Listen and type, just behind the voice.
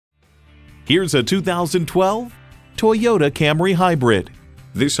Here's a 2012 Toyota Camry Hybrid.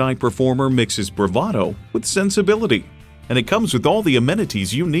 This high performer mixes bravado with sensibility, and it comes with all the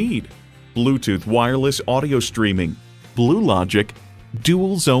amenities you need: Bluetooth wireless audio streaming, Blue Logic,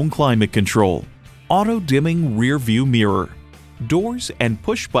 dual zone climate control, auto dimming rear view mirror, doors and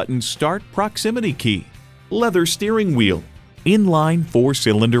push button start proximity key, leather steering wheel, inline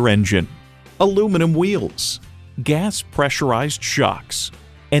 4-cylinder engine, aluminum wheels, gas pressurized shocks,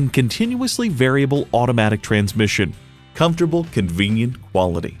 and continuously variable automatic transmission. Comfortable, convenient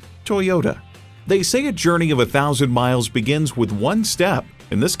quality. Toyota. They say a journey of 1,000 miles begins with one step.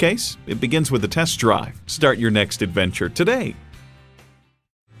 In this case, it begins with a test drive. Start your next adventure today.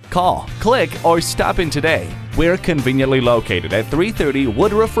 Call, click, or stop in today. We're conveniently located at 330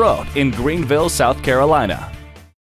 Woodruff Road in Greenville, South Carolina.